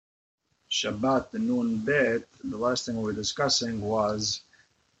Shabbat, the Nun Bet, the last thing we were discussing was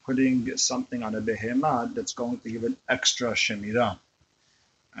putting something on a behemah that's going to give it extra shemirah.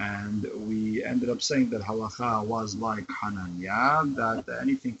 And we ended up saying that halacha was like Hananya, that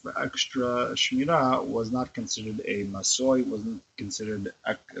anything for extra shmirah was not considered a masoy, wasn't considered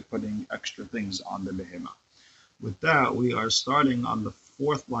putting extra things on the behemah. With that, we are starting on the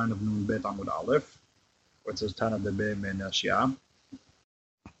fourth line of Nun Bet Amud Aleph, where it says Tana Debe Men Ashia.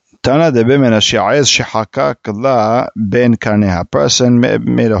 Tana Debe Men Ashia is shehakak la ben karneha. Person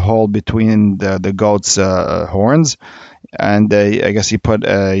made a hole between the goat's horns, and I guess he put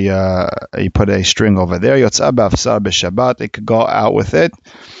a string over there. Yotzah b'afsar b'Shabbat. It could go out with it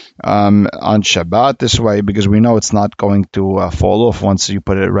on Shabbat this way, because we know it's not going to fall off once you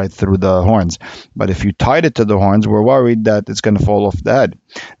put it right through the horns. But if you tied it to the horns, we're worried that it's going to fall off the head.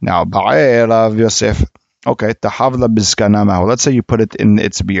 Now, Ba'e Rav Yosef. Okay, tahavla bizkanamahu. Let's say you put it in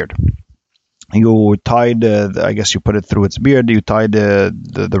its beard. You tied, I guess you put it through its beard. You tied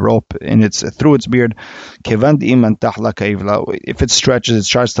the rope through its beard. If it stretches, it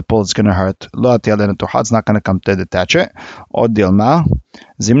tries to pull, it's going to hurt. It's not going to come to detach it.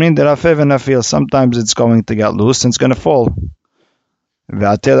 Sometimes it's going to get loose and it's going to fall. You're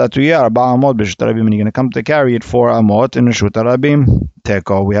going to come to carry it 4 amot in Reshut Rabim.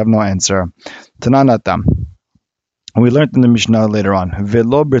 Teko, we have no answer. Tananatam. We learned in the Mishnah later on,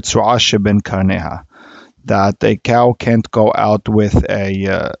 Velo b'tzu'ah sheben karneha, that a cow can't go out with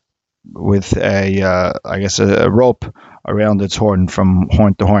a rope around its horn from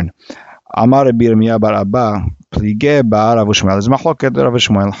horn to horn. Amar Rabbi Yirmiyah bar Abba, plige bar Rav Shmuel. Is machloket Rav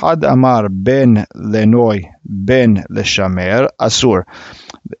Shmuel. Had amar ben lenoi ben leshamer asur.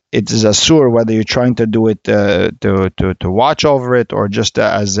 It is asur whether you're trying to do it to watch over it or just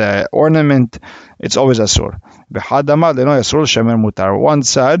as an ornament. It's always asur. One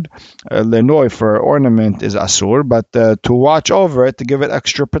said lenoi for ornament is asur, but to watch over it, to give it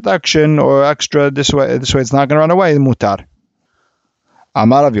extra protection or extra this way it's not going to run away, mutar.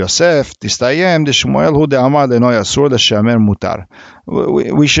 Amar Rav Yosef, Tistayem, the Shmuel who the Amar Lenoi Asur, the Shamer Mutar.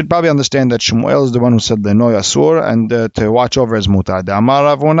 We should probably understand that Shmuel is the one who said Lenoi Asur, and to watch over is Mutar. The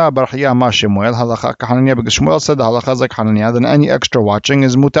Amar Ravuna, Barchia Amar Shmuel, Halacha Hananiah, because Shmuel said the Halacha is like Hananiah, then any extra watching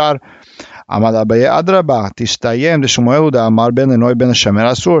is Mutar. Amar Abaye Adraba, Tistayem, the Shmuel who the Amar Ben Lenoi Ben Shamer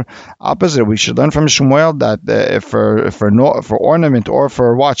Asur. Opposite, we should learn from Shmuel that for ornament or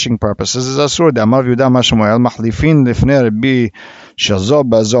for watching purposes is Asur. The Amar Yudah Amar Shmuel, Mahlifin Lifnei Rabbi Shazob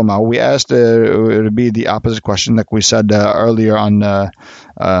Bazoma. We asked Rabbi the opposite question, like we said earlier on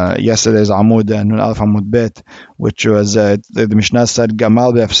yesterday's Amud and Alf Amud Bet, which was the Mishnah said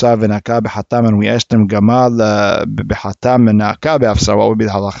Gamal be'afsar v'naka b'hatam, and we asked him Gamal b'hatam v'naka be'afsar, what would be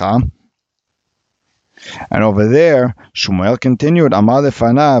the halacha? And over there, Shmuel continued, Amar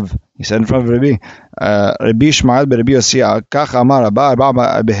lefanav, he said in front of Rabbi, Rabbi Shmuel ברבי יוסי, כך אמר ארבע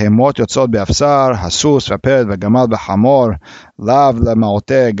בהמות יוצאות באפסר, הסוס והפרד והגמל בחמור, לאו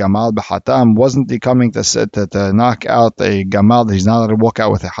למעוטה גמל בחתם. Wasn't he coming to knock out a gamal that he's not allowed to walk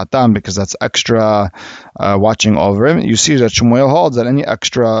out with a hatam because that's extra watching over him? You see that Shmuel holds that any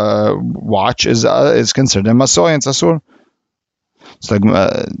extra watch is considered a masoy and asur. So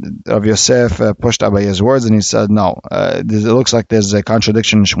Rav Yosef pushed Abaye's words and he said, no, it looks like there's a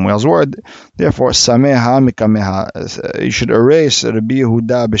contradiction in Shmuel's word. Therefore, Sameha Mikameha, you should erase Rabbi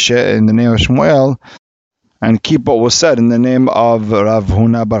Yehuda in the name of Shmuel and keep what was said in the name of Rav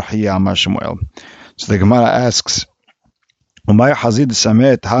Huna bar Chiya Amar Shmuel. So the Gemara asks, Umay Hazid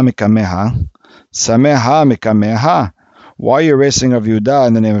Samet Ha Mikameha, Sameha Mikameha. Why are you erasing Rav Yehuda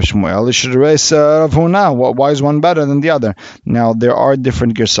in the name of Shmuel? You should erase Rav Huna. Why is one better than the other? Now, there are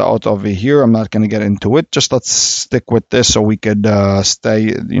different girsaot over here. I'm not going to get into it. Just let's stick with this so we could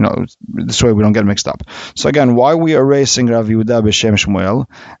stay, this way we don't get mixed up. So again, why are we erasing Rav Yehuda b'Shem Shmuel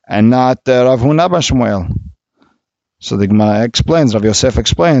and not Rav Huna b'Shmuel? So the Gemara explains, Rav Yosef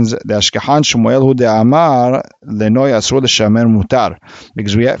explains, the Ashkehan Shmuel hu de'amar lenoi asur l'shamer mutar,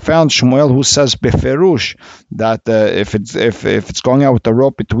 because we found Shmuel who says beferush that if it's going out with the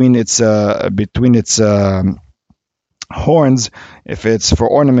rope between its horns, if it's for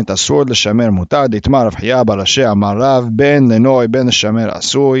ornament asur l'shamer mutar. Deitmar Rav Chiya bar Rashi amar Rav ben lenoi ben l'shamer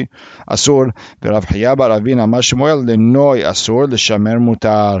asur v'Rav Chiya bar Ravina amar Shmuel lenoi asur l'shamer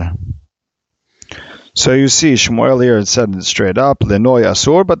mutar. So you see, Shmuel here, it said straight up, Lenoi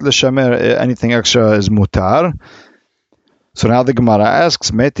Asur, but L'Shamer, anything extra is Mutar. So now the Gemara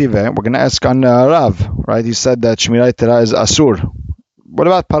asks, Metive, we're going to ask on Rav, right? He said that Shmirat Tera is Asur. What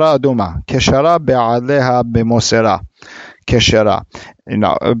about Para Aduma? Keshara be'aleha be'mosera. Keshara.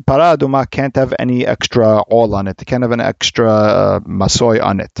 Para Aduma can't have any extra oil on it. It can't have an extra masoy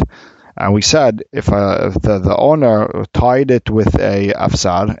on it. And we said if the owner tied it with a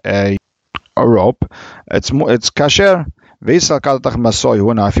afsar, a rope, it's kasher. Now,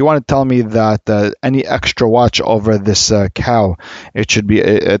 if you want to tell me that any extra watch over this cow, it's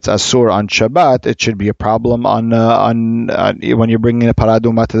asur on Shabbat, it should be a problem on when you're bringing a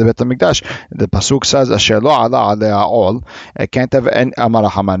paraduma to the Beit HaMikdash. The pasuk says asher lo ala alei all. It can't have any amar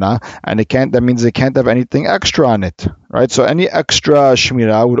hamana, and that means it can't have anything extra on it, right? So any extra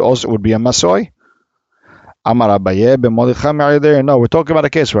shmira would be a masoi. Amar Abaye b'molicha me'adir. No, we're talking about a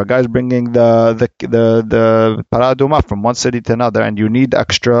case where a guy's bringing the paraduma from one city to another, and you need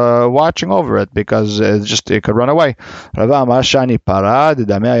extra watching over it because it could run away. Rava Amar Shani Parad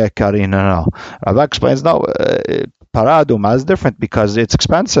Damei Yakarin. No. Rava explains no. Paraduma is different because it's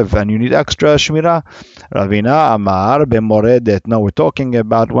expensive and you need extra shmira. Ravina Amar b'moredet. No, we're talking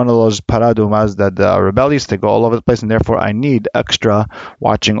about one of those paradumas that are rebellious, to go all over the place, and therefore I need extra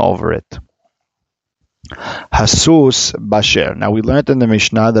watching over it. Hasus basher. Now we learned in the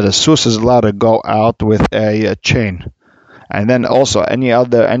Mishnah that a sus is allowed to go out with a chain, and then also any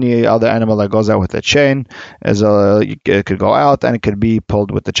other animal that goes out with a chain it could go out and it could be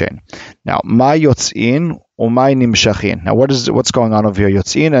pulled with the chain. Now my yotzin umay nimshachin. Now what's going on over here?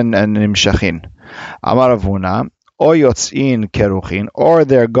 Yotzin and nimshachin. Amar Avuna. Or yotzin keruchin, or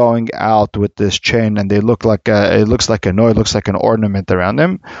they're going out with this chain and it looks like an ornament around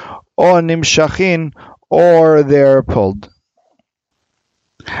them. Or nimshachin, or they're pulled.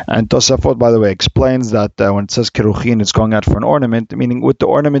 And Tosafot, by the way, explains that when it says keruchin, it's going out for an ornament, meaning with the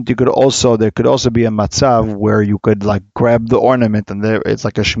ornament there could also be a matzav where you could like grab the ornament and it's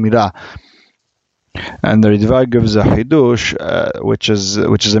like a shmirah. And the Ritva gives a hidush, which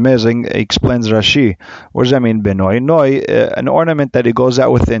is amazing. He explains Rashi. What does that mean, benoi? Noi, an ornament that it goes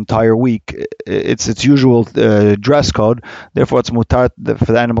out with the entire week. It's its usual dress code. Therefore, it's mutar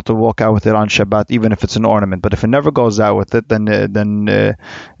for the animal to walk out with it on Shabbat, even if it's an ornament. But if it never goes out with it, then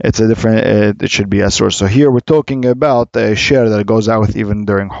it's a different. It should be asur. So here we're talking about a share that it goes out with even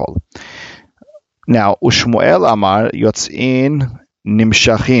during Hol. Now, Ushmuel Amar yotzin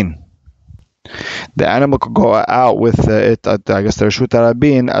nimshachin. The animal could go out with it at, I guess, the Reshut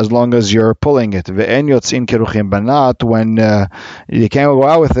Harabin, as long as you're pulling it. Ve'en yotzin keruchim, but not when you can't go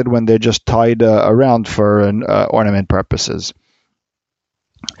out with it when they're just tied around for ornament purposes.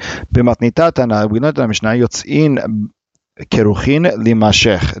 B'matnitatana, we know that the Mishnah yotzin keruchin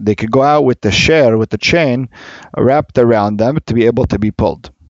limashech. They could go out with the share, with the chain wrapped around them to be able to be pulled.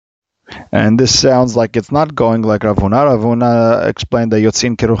 And this sounds like it's not going like Rav Huna. Rav Huna explained that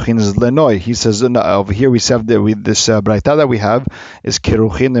Yotzin Keruchin is Lenoi. He says over here this Braita that we have is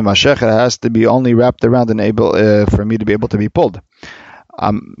Keruchin Limashech. It has to be only wrapped around and able for me to be able to be pulled.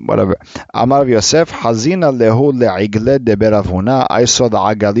 Whatever. Amar Yosef Hazina lehu le'igle de Rav Huna. I saw the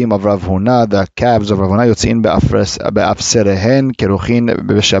agalim of Rav Huna, the calves of Rav Huna, Yotzin be'afserehen keruchin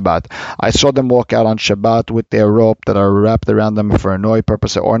b'Shabbat. I saw them walk out on Shabbat with their rope that are wrapped around them for annoy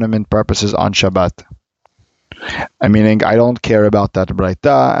purpose, ornament purposes on Shabbat. Meaning, I don't care about that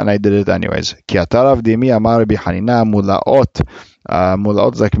braita, and I did it anyways. Ki atarav dimi amar Rabbi Hanina mulaot.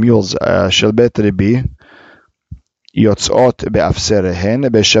 Mulaot is like mules. Shel bet Rabbi. Yotzot be'afserehen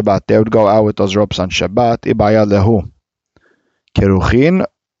be'Shabbat. They would go out with those ropes on Shabbat. Ibaya lehu keruchin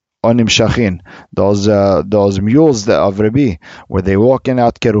or nimshachin. Those mules of Rabbi, were they walking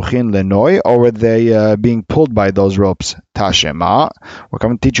out keruchin lenoi, or were they being pulled by those ropes? Tashema. We're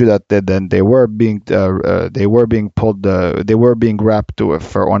coming to teach you that they were being pulled. They were being wrapped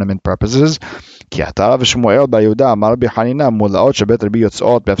for ornament purposes. כי אתה ושמואל ביהודה אמר רבי חנינא מולאות שבית רבי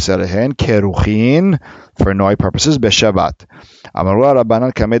יוצאות באפסריהן כרוכין for annoy purposes בשבת. אמרו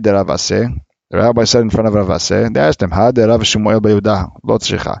הרבנן קמא דרב עשה. The rabbi said in front of Rav Aseh, they asked him, "Had Rav Shmuel B'Yehuda lo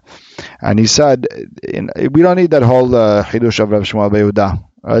tzricha?" And he said, "We don't need that whole chidush of Rav Shmuel B'Yehuda,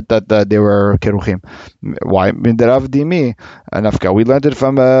 right? That they were keruchim. Why? Min Rav Dimi, nafka. We learned it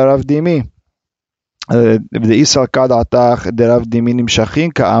from Rav Dimi. The Isal Kadatach the Rav Dimi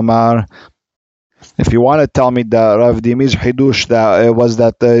nimshachin ka'amar." If you want to tell me that Rav Dimi's chidush that was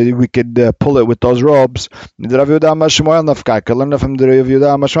that we could pull it with those ropes, the Rav Yehuda Amar Shmuel nafka. I could learn from the Rav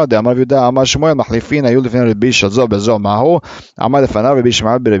Yehuda Amar Shmuel. The Amar Yehuda Amar Shmuel machlifin ayu lefnei Rabbi Shazo bezo mahu. Amar lefanav Rabbi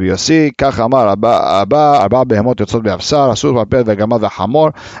Shmuel b'Rabbi Yossi. Kach Amar arba behemot yotzot be'afsar asur b'pel v'gamad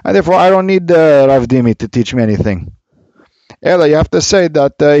v'hamor. And therefore, I don't need Rav Dimi to teach me anything. Ela, you have to say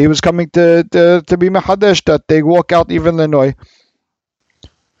that he was coming to be mechadesh, that they walk out even lenoi.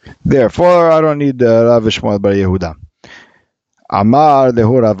 Therefore, I don't need Rav Shmuel bar Yehuda. Amar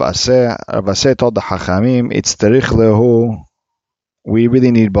lehu Rav Aseh. Rav Aseh told the Chachamim, it's terich lehu. We really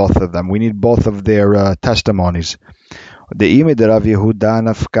need both of them. We need both of their testimonies. The imi de Rav Yehuda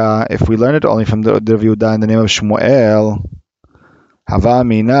nafka. If we learn it only from the Rav Yehuda in the name of Shmuel, hava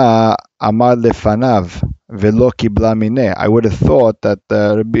mina amar lefanav velo kibla mineh. I would have thought that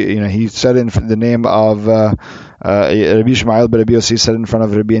he said in the name of Rabbi Shmuel, but Rabbi Yossi said in front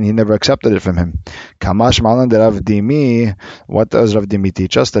of Rabbi, and he never accepted it from him. Kamash malan de Rav Dimi. What does Rav Dimi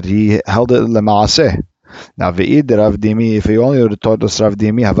teach us? That he held it lemaaseh. Now, ve'id Rav Dimi, if he only would have taught us Rav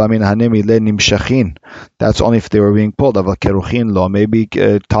Dimi, havamin hanemi le nimshachin. That's only if they were being pulled. Aval keruchin lo, maybe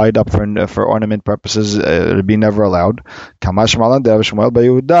tied up for ornament purposes, it would be never allowed. Kamash malan de Rav Shmuel bar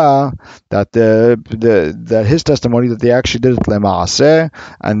Yehuda, that his testimony that they actually did it lemaaseh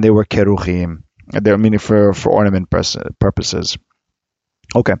and they were keruchim. They're meaning for ornament purposes.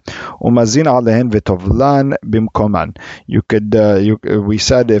 Okay. Umazin alehen v'tovlan bimkoman. You could, we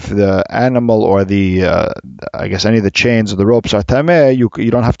said if the animal or the, I guess any of the chains or the ropes are tameh,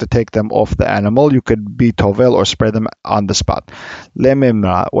 you don't have to take them off the animal. You could be tovel or spread them on the spot.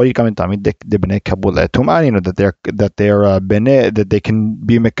 Lemimra. What are you coming to me? Dibnei kabule tuman. You know that they're bene, that they can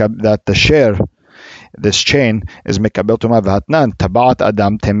be that the share. This chain is mikabel tuma v'hatnan tabaat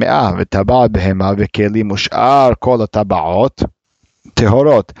adam temeah v'tabaat behema v'keli mushar kol tabaot.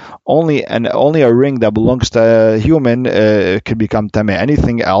 Tehorot. Only a ring that belongs to a human could become tameh.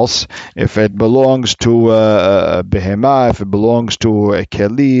 Anything else, if it belongs to a behema, if it belongs to a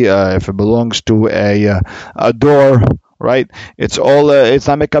keli, if it belongs to a door, right? It's all it's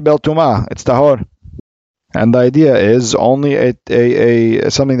not mekabel tuma. It's tahor. And the idea is only a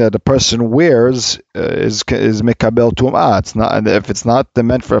something that a person wears is mekabel tumah. It's not, and if it's not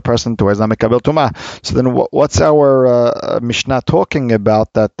meant for a person to wear, it's not mekabel tumah. So then, what's our Mishnah talking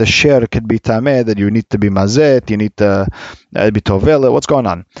about? That the share could be tameh, that you need to be mazet, you need to be tovel. What's going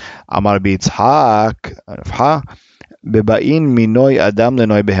on? Amar b'Yitzhak.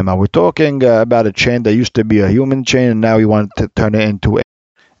 We're talking about a chain that used to be a human chain, and now we want to turn it into a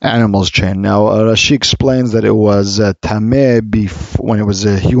animal's chain. Now Rashi explains that it was tameh when it was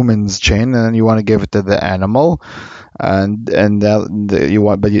a human's chain, and then you want to give it to the animal, so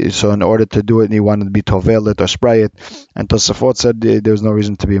in order to do it, you want to be tovel it or spray it. And Tosafot said there's no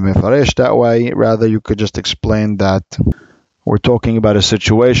reason to be mefaresh that way. Rather, you could just explain that we're talking about a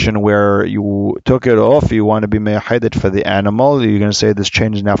situation where you took it off, you want to be mehaydet for the animal. You're going to say this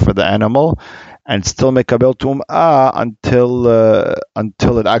chain is now for the animal, and still mekabel tum'ah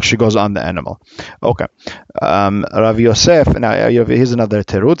until it actually goes on the animal. Okay. Rav Yosef. Now here's another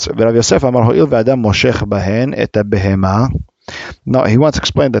terutz. Rav Yosef amar ho'il v'adam moshech bahen et behema. No, he wants to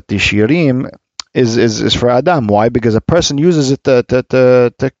explain that the shirim is for Adam. Why? Because a person uses it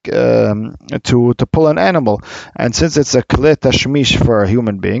to pull an animal, and since it's a kli tashmish for a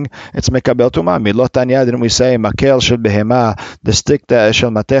human being, it's mekabel tumah. Milot tanya, didn't we say makel shel behema, the stick that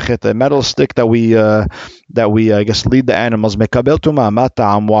shel matechet, the metal stick that we I guess lead the animals, mekabel tumah.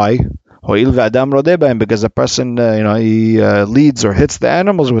 Matam. Why? Because a person, he leads or hits the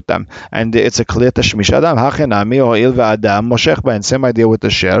animals with them, and it's a kli tashmish adam. Same idea with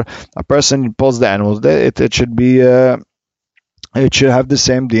the share. A person pulls the animals. It should be, it should have the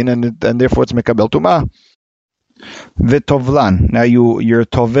same din, and therefore it's mekabel tumah. V'tovlan. Now you're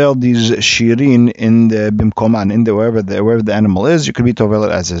tovel these shirin in the bimkoman, in the wherever the animal is. You could be tovel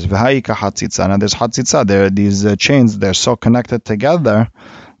it as is. V'hayika hatzitza. Now there's hatzitza. There are these chains. They're so connected together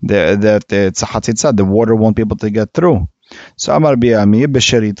that it's a hatzitza. The water won't be able to get through. So Amar Bi'ami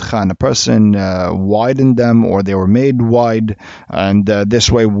b'sherit khan. A person widened them, or they were made wide, and this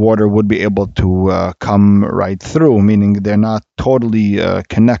way water would be able to come right through. Meaning they're not totally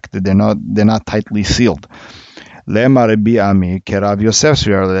connected. They're not tightly sealed. Lema Rabbi Ami Rav Yosef.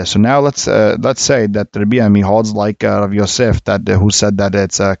 So now let's say that Rabbi Ami holds like Rav Yosef, that who said that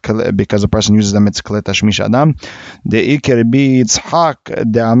it's because a person uses them, it's kli tashmish adam. The Iker Rabbi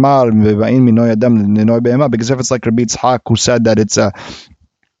Yitzhak de Amar v'ba'in minoy adam l'noy be'ema. Because if it's like Rabbi Yitzhak who said that it's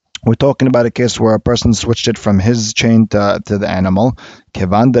we're talking about a case where a person switched it from his chain to the animal.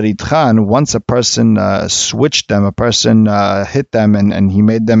 Kevan daritchan, once a person switched them, a person hit them and he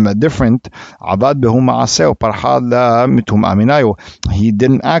made them different. Avad behum ma'aseh parhad mitum aminayu. He did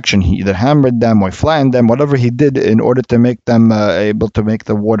an action. He either hammered them or flattened them, whatever he did in order to make them able to make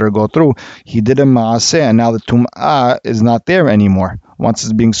the water go through. He did a ma'aseh, and now the tum'ah is not there anymore. Once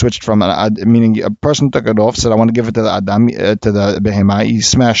it's being switched from meaning a person took it off, said I want to give it to the adam, to the behema. He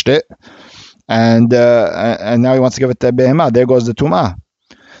smashed it, and now he wants to give it to behema. There goes the tumah.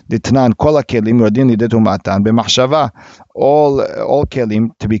 Ditnan kol kelim yodin lidet umatan b'machshava. All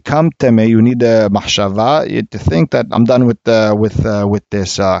kelim to become teme, you need a machshava, to think that I'm done with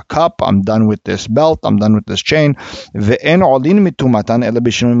this cup, I'm done with this belt, I'm done with this chain. Ve'en olin mitumatan ela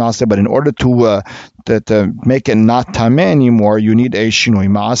b'shinui maaseh. But in order to make it not tameh anymore, you need a shinui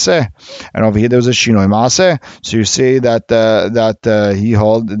maaseh. And over here there was a shinui maaseh. So you say that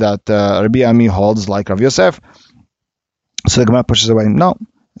Rabbi Ami holds like Rav Yosef. So the Gemara pushes away. No.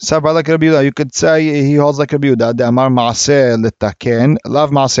 Sabar like Rabbi Yehuda. You could say he holds like Rabbi Yehuda. The Amar Maaseh Litaken.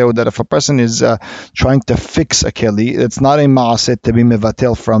 Love Maaseh, that if a person is trying to fix a keli, it's not a Maaseh to be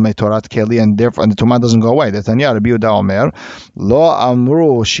mevatel from a Torat keli, and therefore the Tumah doesn't go away. The Tanya Rabbi Yehuda Omer Lo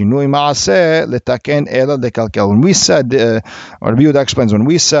Amru Shinui Maaseh Litaken Ela Lekalkel. When we said, or Rabbi Yehuda explains, when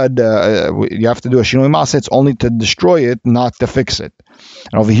we said you have to do a Shinui Maaseh, it's only to destroy it, not to fix it.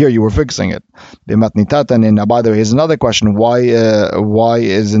 And over here you were fixing it. And by the way, here's another question: why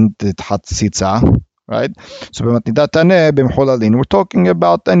isn't it hatzitza? Right? So we're talking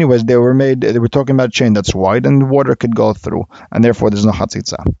about, anyways, they were talking about a chain that's wide and water could go through, and therefore there's no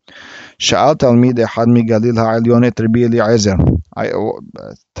hatzitza.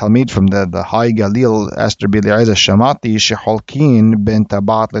 Talmid from the high Galil asked Rabbi Eliezer, Shamati sheholkin ben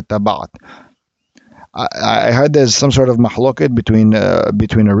tabat letabat. I heard there's some sort of mahloket between a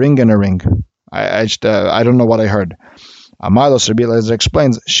ring and a ring. I don't know what I heard. Amalos Rabbi Eliezer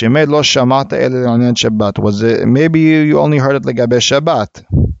explains, Shemed lo shamata el Shabbat. Was it maybe you only heard it like Gabe Shabbat,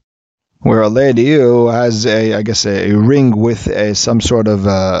 where a lady who has a ring with some sort of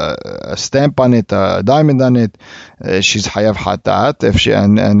a stamp on it, a diamond on it, she's hayav hatat.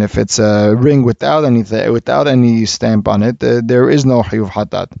 If it's a ring without any stamp on it, there is no hayav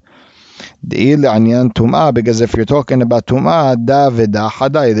hatat. Because if you're talking about tum'ah,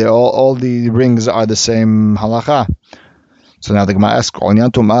 all the rings are the same halacha. So now the Gemara asks, now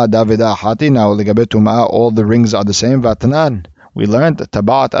legabe tum'ah, all the rings are the same. Vatanan, we learned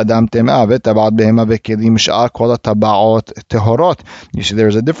tabat adam tem'ah tabat behema vekelim sh'ar kol tabaot tehorot. You see,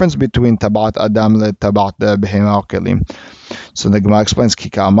 there's a difference between tabat adam le tabat behema kelim. So the Gemara explains,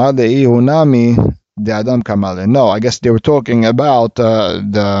 kikama leihunami. No, I guess they were talking about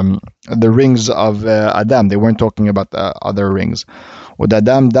the rings of Adam. They weren't talking about other rings. Now you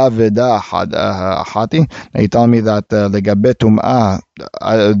tell me that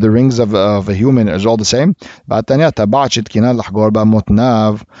the rings of a human is all the same. A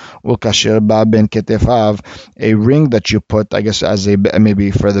ring that you put, I guess, as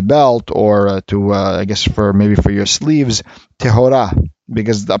maybe for the belt or maybe for your sleeves, tehora,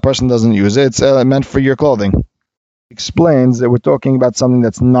 because the person doesn't use it. It's meant for your clothing. Explains that we're talking about something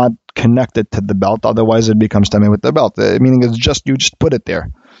that's not connected to the belt, otherwise it becomes tamei with the belt. Meaning it's just, you just put it there.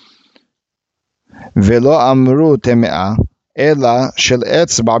 Velo amru temea ela shel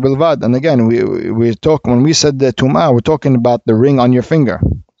etzba bilvad. And again, when we said the tumah, we're talking about the ring on your finger.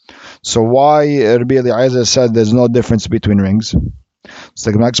 So why Rabbi Eliezer said there's no difference between rings? So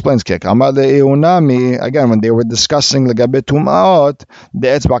the Gemara explains, again, when they were discussing the gabe tumaot, the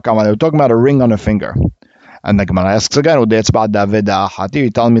etzba kamala, they were talking about a ring on a finger. And the Gemara asks again, you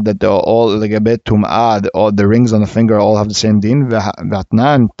tell me that all the rings on the finger all have the same din.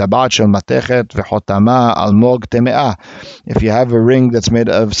 If you have a ring that's made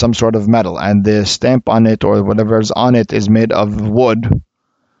of some sort of metal and the stamp on it or whatever is on it is made of wood,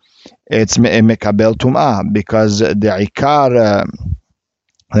 it's mekabel tum'ah, because the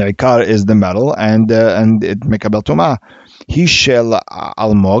ikar is the metal and it mekabel tum'ah.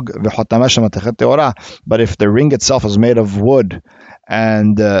 But if the ring itself is made of wood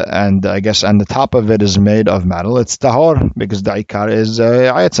and the top of it is made of metal, it's tahor, because the ikar is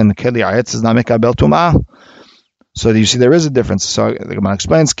ayetz, and keli ayetz is not mekabel tum'ah. So you see there is a difference. So the Gemara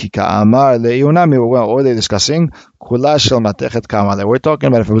explains, what are they discussing? We're talking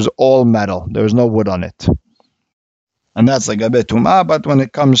about if it was all metal, there was no wood on it. And that's like a bit tumah, but when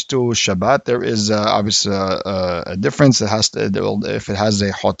it comes to Shabbat, there is obviously a difference. It has to, if it has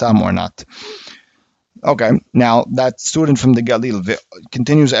a hotam or not. Okay, now that student from the Galil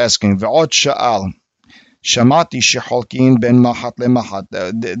continues asking, Ve'ot sha'al, shamati sheholkin ben mahat le mahat.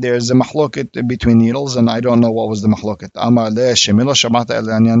 There's a mahloket between needles, and I don't know what was the mahloket. Amar le shemilo shamata el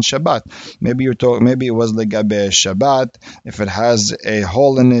anyan Shabbat. Maybe it was legabe Shabbat. If it has a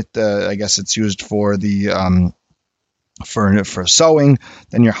hole in it, I guess it's used for the for sewing,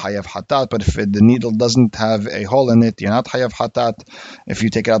 then you're hayav hatat. But if the needle doesn't have a hole in it, you're not hayav hatat. If you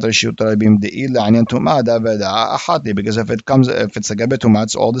take it out of the shut rabim de'ila anyan tumah daveda ahati, because if it's a gabe tumah,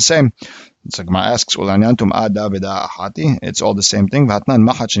 it's all the same. So Gemara asks, anyan tumah daveda ahati, it's all the same thing. V'hatnan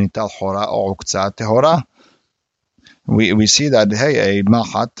machat shenital hora or uktzat tehora. We see that, hey, a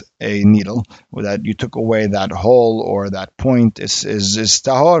mahat, a needle, that you took away that hole or that point is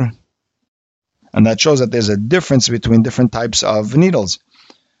tahor. And that shows that there's a difference between different types of needles.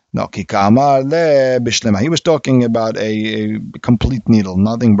 No, kikamar le bishlema. He was talking about a complete needle,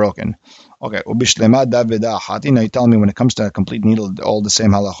 nothing broken. Okay, ubishlema davida hati. Now you tell me when it comes to a complete needle, all the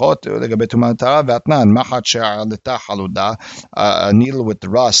same halachot. A needle with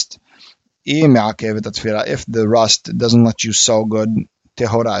rust. If the rust doesn't let you sew good,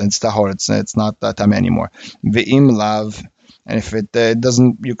 tehora, it's tahor, it's not tameh anymore. Ve'im lav, and if it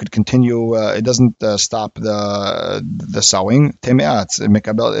doesn't, you could continue. It doesn't stop the sewing. Teme'at,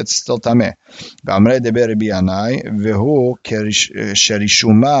 it's still tameh. Ve'amrei deber Rabbi Yanai vehu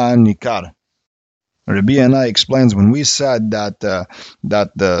kerishuma nikar. Rabbi Yanai explains, when we said that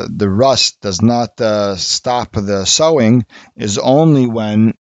the rust does not stop the sewing, is only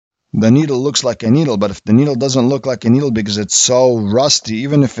when the needle looks like a needle. But if the needle doesn't look like a needle because it's so rusty,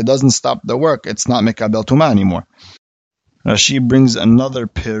 even if it doesn't stop the work, it's not mekabel tumah anymore. Rashi brings another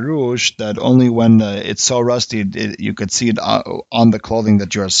perush that only when it's so rusty, you could see it on the clothing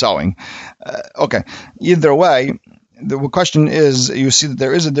that you are sewing. Okay, either way, the question is, you see that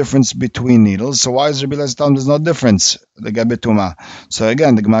there is a difference between needles. So why is Rabbi Eliezer telling there's no difference? The Gabetuma. So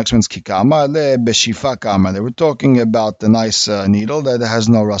again, the Gemara explains kikama le beshifa kama. They were talking about the nice needle that has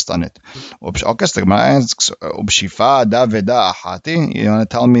no rust on it. Okay, so the Gemara asks, ubshifa da veda ahati. You want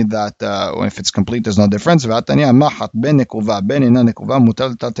to tell me that if it's complete, there's no difference? V'atanya mahat ben nekuva ben ina nekuva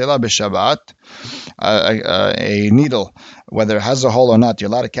mutar tatela beshabat. A needle, whether it has a hole or not,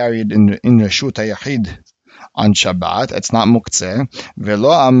 you're allowed to carry it in reshut hayachid on Shabbat. It's not muktzeh. Velo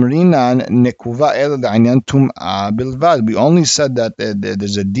amrinan nekuva el da'inyan tum'ah bilvad. We only said that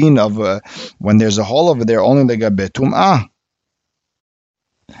there's a din of when there's a hole over there, only legabe tum'ah.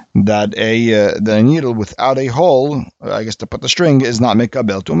 That the needle without a hole, I guess to put the string, is not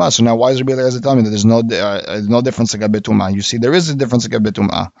mekabel tum'ah. So now why is Rabbi Eliezer telling me that there's no difference legabe tum'ah? You see, there is a difference legabe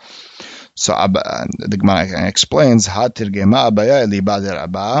tum'ah. So the Gemara explains, hatirgema abaya li bader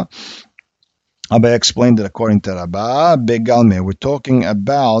abba. Abba explained it according to Rabbah Begalme. We're talking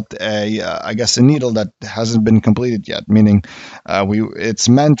about I guess a needle that hasn't been completed yet, meaning it's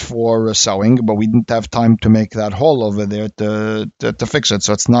meant for sewing, but we didn't have time to make that hole over there to fix it,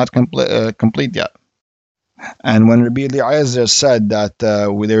 so it's not complete yet. And when Rabbi Eliezer said that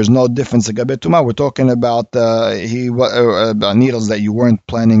there's no difference in Gabet Tumah, we're talking about needles that you weren't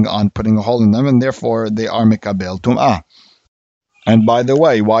planning on putting a hole in them, and therefore they are Mekabel Tumah. And by the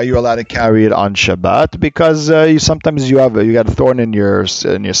way, why are you allowed to carry it on Shabbat? Because sometimes you got a thorn in your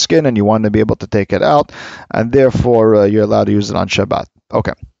skin and you want to be able to take it out, and therefore you're allowed to use it on Shabbat.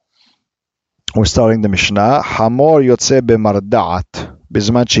 Okay. We're starting the Mishnah. Hamor yotze b'marda'at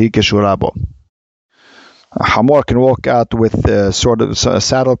bizman shehi keshura bo. A hamor can walk out with sort of a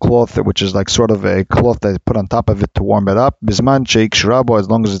saddle cloth, which is like sort of a cloth that they put on top of it to warm it up. Bizman shehi keshura bo, as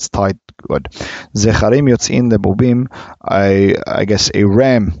long as it's tied good. Zecharim yotzin lebubim. I guess a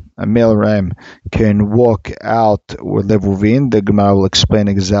male ram, can walk out with levuvin. The Gemara will explain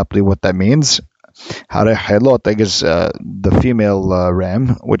exactly what that means. Hare helot, I guess the female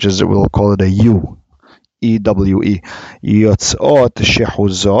ram, which is, we'll call it a ewe. EWE. Yotzot,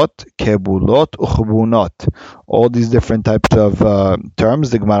 shehuzot, kebulot, uchbunot. All these different types of terms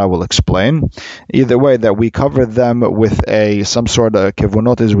the Gemara will explain. Either way, that we cover them with some sort of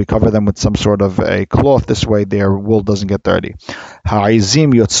kevunot, is we cover them with some sort of a cloth. This way their wool doesn't get dirty.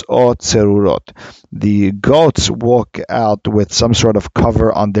 Ha'izim yotzot serurot. The goats walk out with some sort of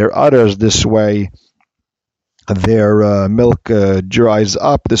cover on their udders. This way their milk dries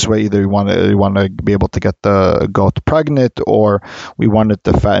up. This way, either we want to be able to get the goat pregnant, or we want it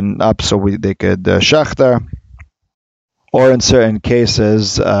to fatten up so they could shechter, or in certain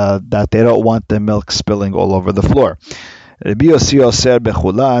cases that they don't want the milk spilling all over the floor. Rabbi Yossi oser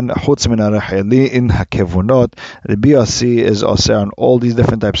bechulan chutz min harecheli in hakevunot. Rabbi Yossi is oser on all these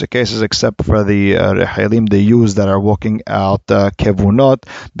different types of cases except for the rechelim, the ewes that are walking out kevunot,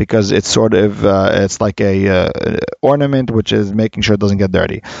 because it's sort of it's like a ornament which is making sure it doesn't get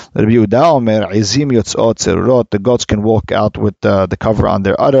dirty. Rabbi Yehuda omer izim yotzot zerurot. The goats can walk out with the cover on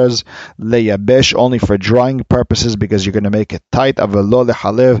their udders. Leyabesh, only for drying purposes, because you're going to make it tight. Avelo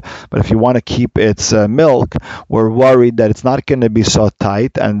lechalev, but if you want to keep its milk, we're worried that it's not going to be so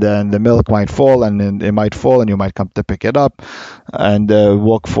tight, and then the milk might fall, and then it might fall, and you might come to pick it up and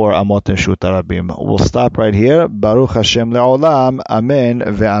walk for Amot and Shut Arabim. We'll stop right here. Baruch Hashem le'olam. Amen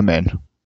ve'amen.